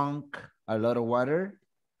 I drank a lot of water.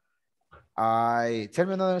 Tell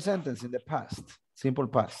me another sentence in the past, simple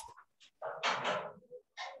past.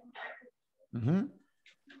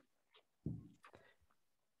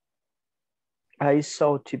 I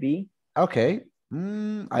saw TV. Okay.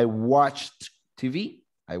 I watched TV.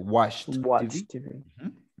 I watched TV.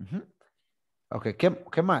 Okay,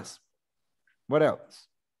 ¿qué más? What else?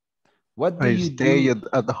 What do I you stayed do?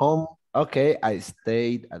 at home. Okay, I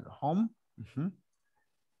stayed at home.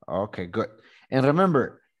 Okay, good. And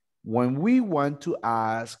remember, when we want to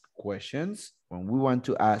ask questions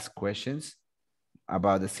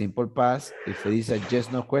about the simple past, if it is a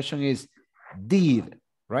yes, no question, is did,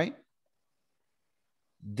 right?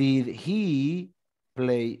 Did he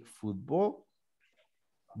play football?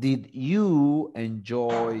 Did you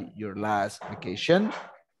enjoy your last vacation?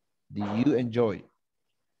 Did you enjoy?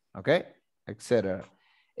 Okay, etc.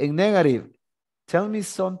 In negative, tell me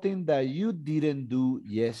something that you didn't do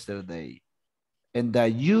yesterday and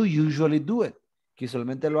that you usually do it. Que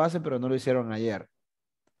usualmente lo hacen, pero no lo hicieron ayer.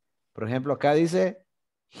 Por ejemplo, acá dice,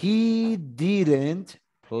 he didn't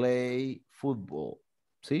play football.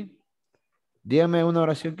 ¿Sí? Díganme una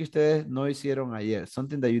oración que ustedes no hicieron ayer.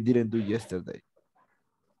 Something that you didn't do yesterday.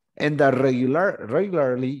 And that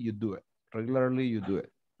regularly you do it. Regularly you do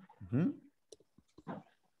it.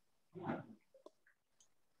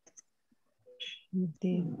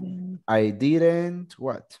 I didn't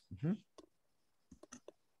what?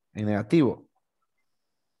 En negativo.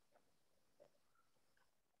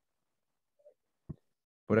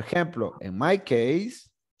 Por ejemplo, in my case,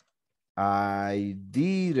 I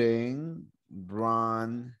didn't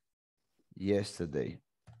run yesterday.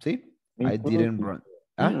 ¿Sí? I didn't run.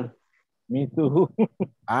 Me too.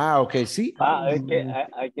 Okay, sí. Okay,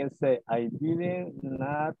 I can say I didn't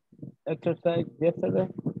not exercise yesterday.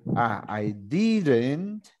 I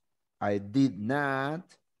did not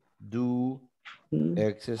do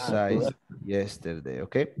exercise yesterday,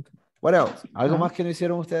 okay? What else? ¿Algo más que no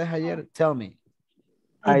hicieron ustedes ayer? Tell me.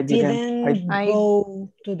 I didn't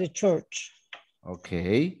go to the church.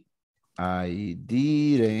 Okay. I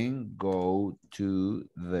didn't go to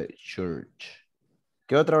the church.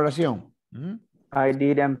 ¿Qué otra oración? I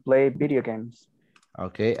didn't play video games.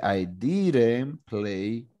 Okay, I didn't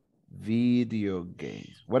play video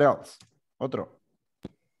games. What else? Otro.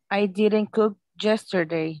 I didn't cook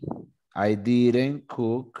yesterday. I didn't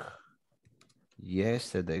cook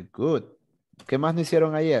yesterday. Good. ¿Qué más me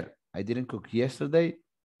hicieron ayer? I didn't cook yesterday.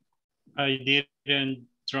 I didn't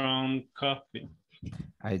drink coffee.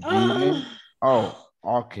 I didn't. Oh,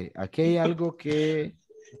 ok. Aquí hay algo que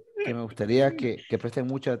me gustaría que presten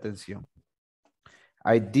mucha atención.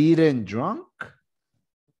 I didn't drunk.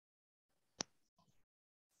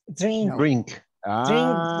 Drink. Drink.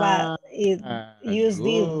 Drink, but it used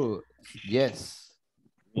did. Good. Yes.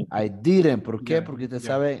 I didn't. ¿Por qué? Ya, Porque te ya,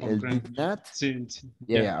 sabe el comprendo. did not. Sí, sí.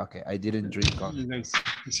 Yeah, ya. yeah, okay. I didn't drink coffee.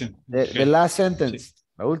 Sí, The ok. last sentence.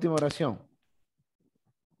 La última oración.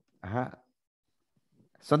 Ajá.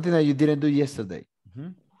 Something that you didn't do yesterday.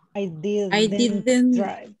 I I didn't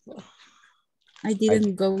drive. I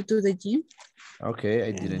didn't go to the gym. Okay,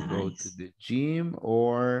 I didn't go to the gym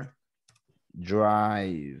or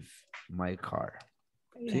drive my car.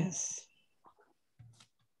 Yes.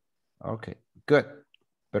 Okay, good.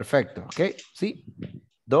 Perfecto. Okay, see?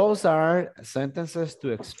 Those are sentences to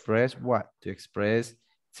express what? To express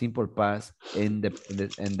simple past in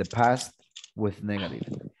the past with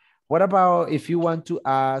negative. What about if you want to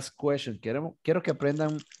ask questions? Quiero que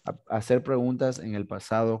aprendan a hacer preguntas en el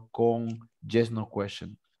pasado con yes, no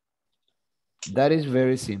question. That is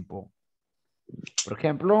very simple. Por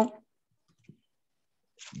ejemplo,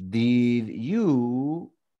 did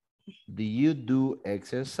you do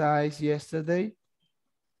exercise yesterday?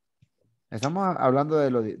 Estamos hablando de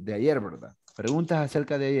lo de ayer, ¿verdad? Preguntas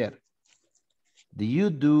acerca de ayer. Did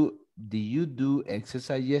you do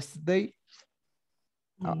exercise yesterday?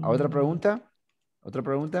 Otra pregunta. Otra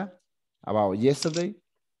pregunta. About yesterday.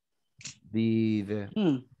 Did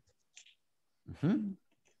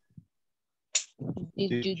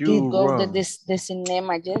you go to the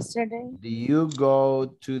cinema yesterday? Did you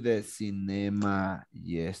go to the cinema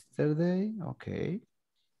yesterday? Ok.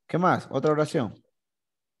 ¿Qué más? Otra oración.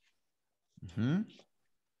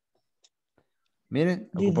 Miren,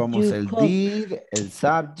 ocupamos el did, el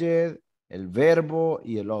subject, el verbo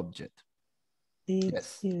y el object.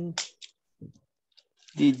 Yes.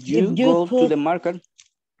 Did you go to the market?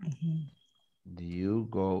 Did you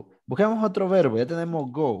go? Busquemos otro verbo. Ya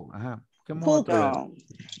tenemos go. Ajá. Busquemos Cook. otro verbo.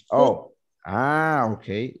 Oh. Ok.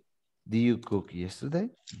 Did you cook yesterday?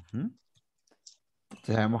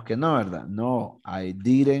 Sabemos que no, ¿verdad? No, I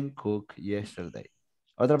didn't cook yesterday.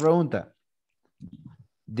 Otra pregunta.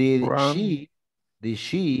 Did she Did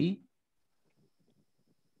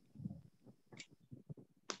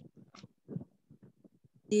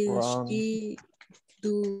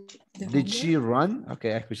she run? Ok,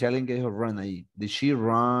 escuché a alguien que dijo run ahí. Did she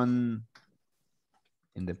run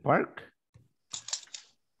in the park?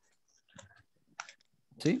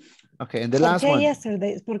 ¿Sí? Ok, and the last one.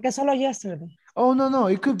 Yesterday? ¿Por qué solo yesterday? Oh, no,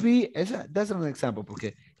 it could be, that's an example,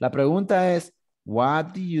 porque la pregunta es,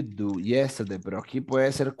 what did you do yesterday? Pero aquí puede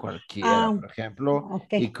ser cualquiera. Por ejemplo,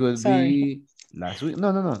 it could be last week. No,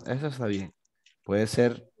 eso está bien. Puede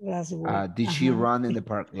ser, last week. Did she run in the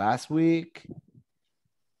park last week?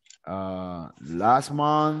 Last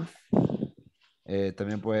month.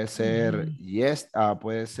 También puede ser,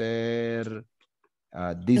 puede ser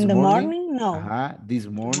this in the morning. morning? No. Ajá, this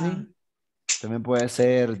morning. También puede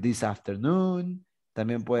ser this afternoon.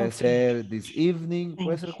 También puede ser this evening.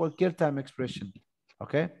 Puede ser cualquier time expression.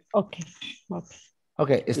 ¿Ok?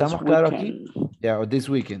 Ok, ¿estamos claros aquí? Yeah, or this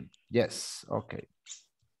weekend. Yes, ok.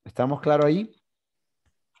 ¿Estamos claros ahí?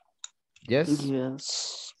 Yes?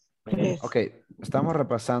 Yes. Ok, estamos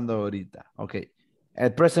repasando ahorita. Ok,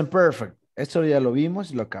 el present perfect. Esto ya lo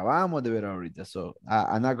vimos y lo acabamos de ver ahorita. So,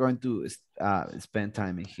 I'm not going to spend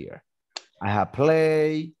time in here. I have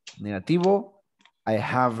played, negativo. I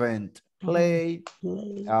haven't played,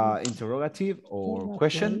 interrogative or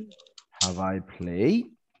question. Have I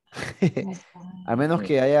played? A menos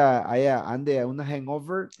que ande a una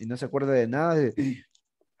hangover y no se acuerde de nada.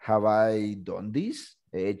 Have I done this?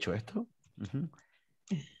 ¿He hecho esto?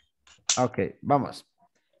 Ok, vamos.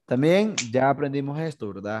 También ya aprendimos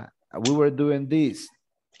esto, ¿verdad? We were doing this,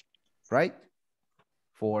 right?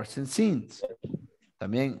 Force and scenes.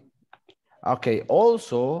 También. Okay,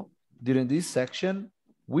 also, during this section,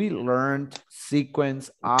 we learned sequence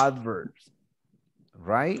adverbs,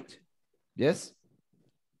 right? Yes?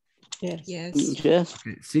 Yes. Okay.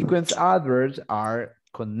 Sequence adverbs are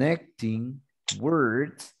connecting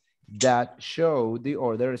words that show the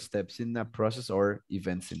order steps in a process or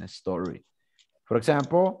events in a story. For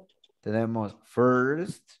example, Tenemos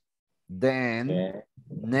first, then,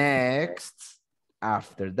 next,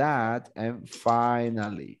 after that, and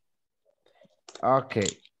finally. Ok.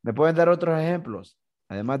 ¿Me pueden dar otros ejemplos?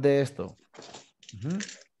 Además de esto.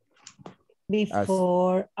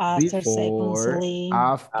 Before, after, Before, secondly,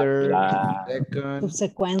 after, second.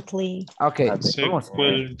 subsequently. Ok, vamos.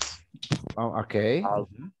 Ok.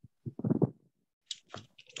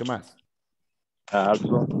 ¿Qué más?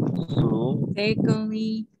 Also, soon,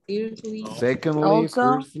 Secondly, thirdly, Secondly, Also.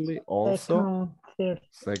 firstly, also.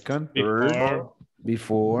 Second, third,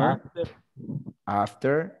 before,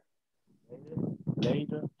 after,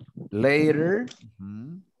 later,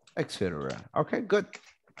 etc. Okay, good.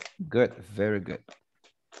 Good, very good.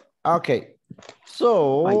 Okay,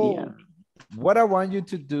 so what I want you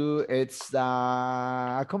to do is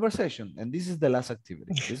a conversation, and this is the last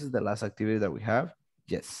activity. This is the last activity that we have.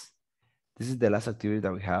 Yes, this is the last activity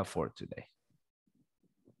that we have for today.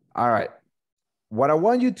 All right. What I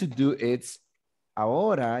want you to do is,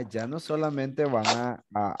 ahora ya no solamente van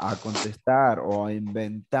a contestar o a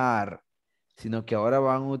inventar, sino que ahora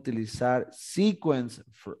van a utilizar sequence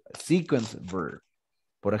verb.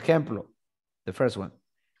 Por ejemplo, the first one.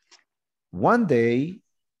 One day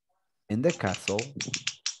in the castle,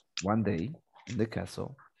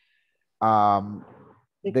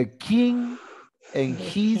 the king and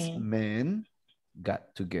his men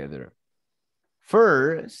got together.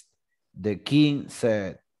 First, the king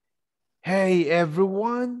said, "Hey,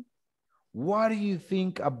 everyone, what do you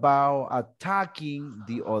think about attacking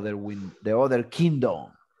the other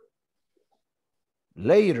kingdom?"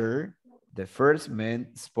 Later, the first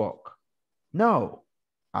man spoke. "No,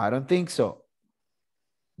 I don't think so."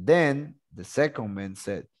 Then the second man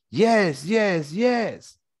said, "Yes, yes,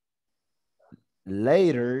 yes."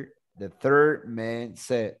 Later, the third man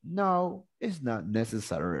said, "No, it's not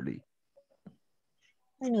necessarily."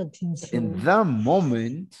 I don't think so. In that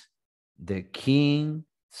moment, the king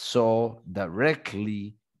saw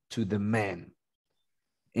directly to the man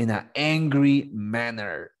in an angry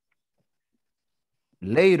manner.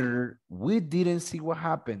 Later, we didn't see what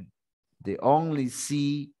happened. The only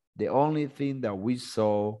thing that we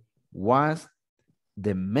saw was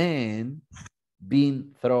the man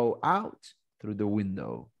being thrown out through the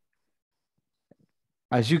window.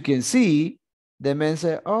 As you can see, the man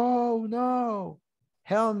said, "Oh no,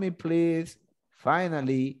 help me please."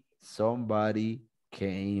 Finally, somebody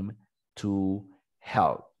came to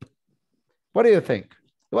help. What do you think?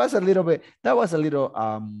 That was a little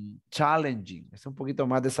challenging. Es un poquito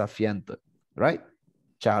más desafiante, right?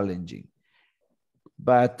 Challenging.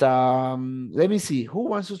 But let me see. Who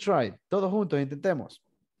wants to try? Todos juntos, intentemos.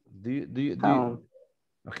 Do you?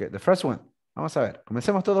 Okay, the first one. Vamos a ver.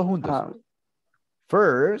 Comencemos todos juntos.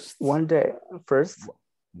 First. One day.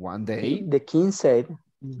 The king said.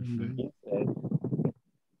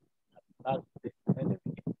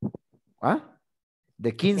 ¿Ah?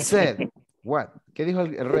 The king said. What? ¿Qué dijo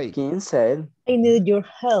el rey? The king said. I need your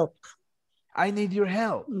help. I need your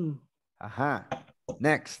help. Ajá.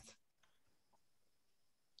 Next.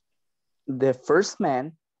 The first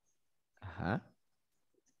man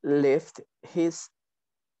lift his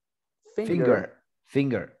finger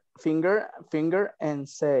and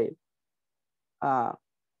say, "Oh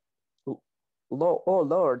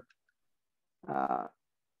Lord,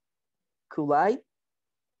 could I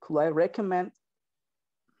recommend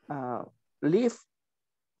leave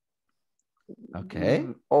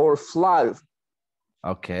or fly?"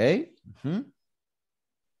 Okay.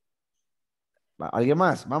 ¿Alguien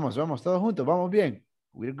más? Vamos, todos juntos, vamos bien.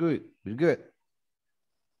 We're good.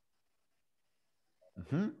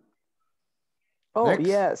 Oh, next.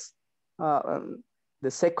 Yes. The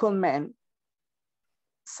second man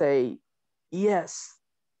say, "Yes,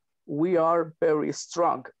 we are very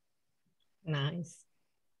strong." Nice.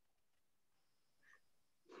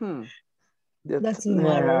 That's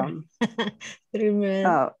matter.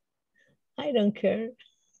 I don't care.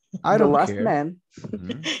 The last man.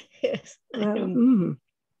 Yes.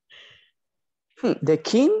 The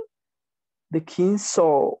king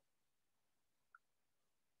saw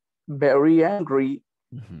very angry,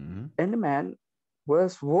 and the man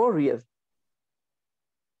was worried.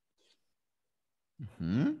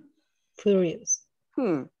 Furious.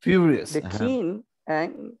 Furious. The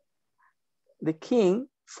king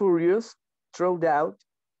furious threw out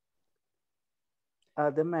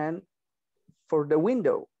the man for the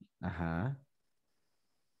window.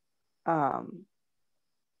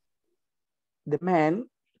 The man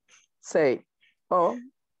said, "Oh,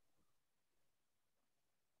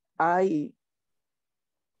 I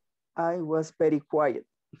was very quiet."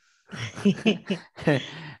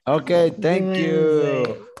 Okay, thank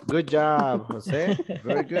you. Good job, Jose.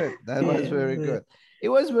 Very good. That was very good. It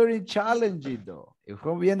was very challenging though. It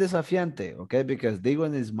fue bien desafiante, okay? Because this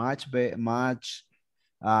one is much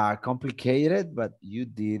complicated, but you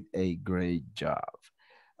did a great job.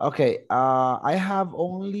 Okay, I have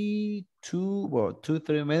only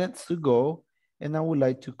 3 minutes to go, and I would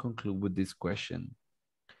like to conclude with this question.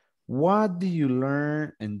 What do you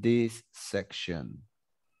learn in this section?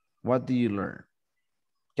 What do you learn?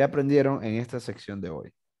 ¿Qué aprendieron en esta sección de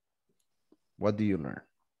hoy? What do you learn?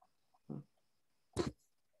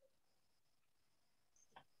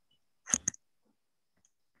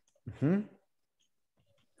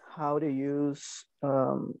 How to use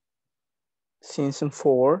since and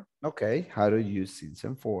for. Okay, how to use since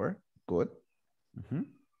and for. Good.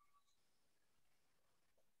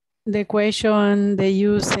 The question they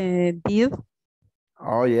use did.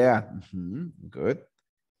 Oh, yeah. Good.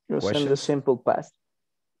 Use in the simple past.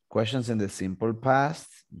 Questions in the simple past.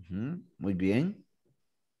 Muy bien.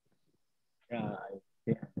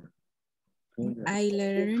 I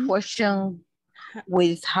learned. Question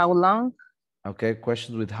with how long? Okay,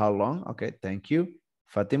 questions with how long? Okay, thank you.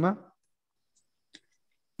 Fatima?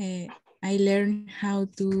 I learned how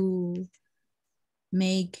to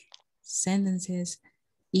make sentences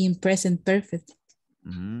in present perfect.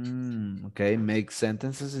 Okay, make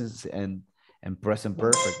sentences and present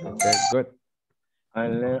perfect. Okay, good. I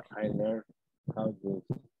learned how to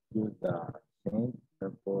use the since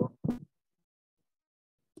and for.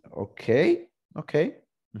 Okay. Okay,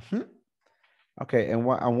 and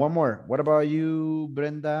one more. What about you,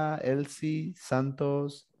 Brenda, Elsie,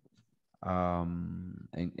 Santos,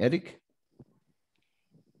 and Eric?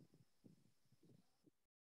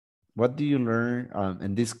 What do you learn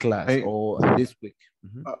in this class or in this week?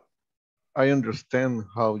 I understand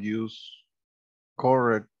how to use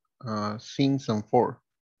correct since and for.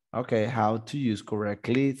 Okay, how to use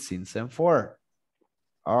correctly since and for.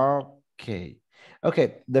 Okay.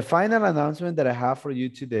 Okay, the final announcement that I have for you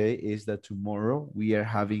today is that tomorrow we are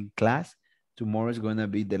having class. Tomorrow is going to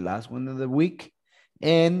be the last one of the week.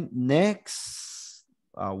 And next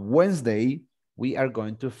Wednesday, we are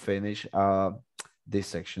going to finish this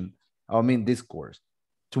section. This course.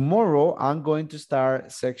 Tomorrow, I'm going to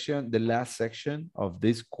start the last section of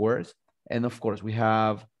this course. And of course, we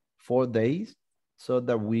have 4 days so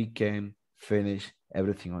that we can finish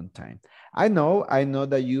everything on time. I know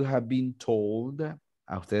that you have been told, a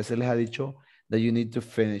ustedes se les ha dicho, that you need to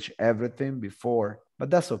finish everything before, but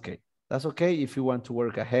that's okay. That's okay if you want to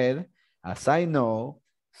work ahead. As I know,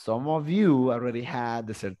 some of you already had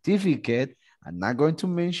the certificate. I'm not going to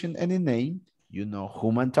mention any name. You know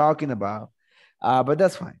whom I'm talking about, but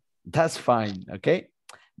that's fine. That's fine, okay?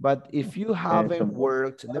 But if you haven't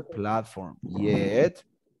worked in the platform yet,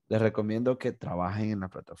 les recomiendo que trabajen en la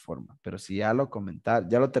plataforma. Pero si ya lo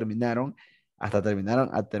terminaron,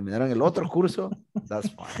 terminaron el otro curso, that's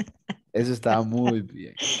fine. Eso está muy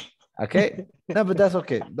bien. Okay? No, but that's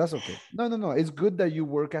okay. That's okay. No. It's good that you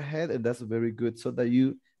work ahead, and that's very good so that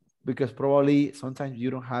because probably sometimes you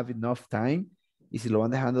don't have enough time, y si lo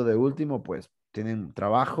van dejando de último, pues tienen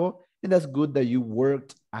trabajo, and that's good that you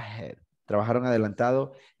worked ahead. Trabajaron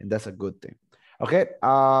adelantado, and that's a good thing. Okay,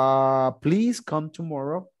 please come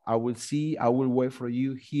tomorrow. I will wait for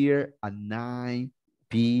you here at 9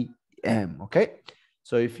 p.m. Okay,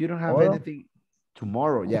 so if you don't have anything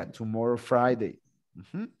tomorrow, Friday.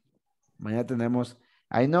 Mañana tenemos,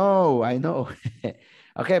 I know.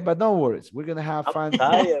 Okay, but no worries. We're gonna have fun.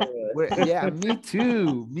 Yeah, me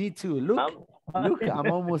too. Look,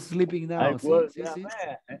 I'm almost sleeping now. See?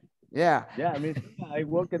 Yeah. Yeah, I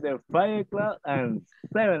work at the 5 o'clock and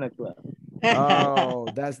 7 o'clock. Oh,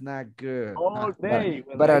 that's not good. All day.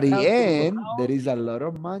 But at the end, there is a lot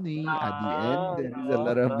of money. At the end, there is a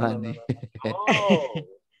lot of money.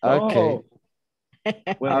 Okay.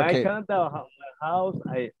 When I come to my house,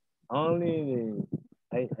 I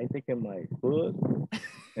take my food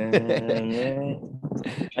and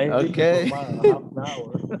okay. For half an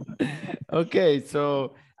hour. Okay,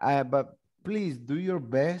 so but please do your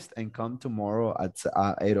best and come tomorrow at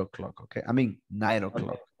 8 o'clock. Okay, 9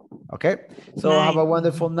 o'clock. Okay, so have a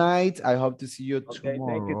wonderful night. I hope to see you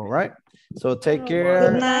tomorrow. All right, so take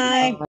care. Good night.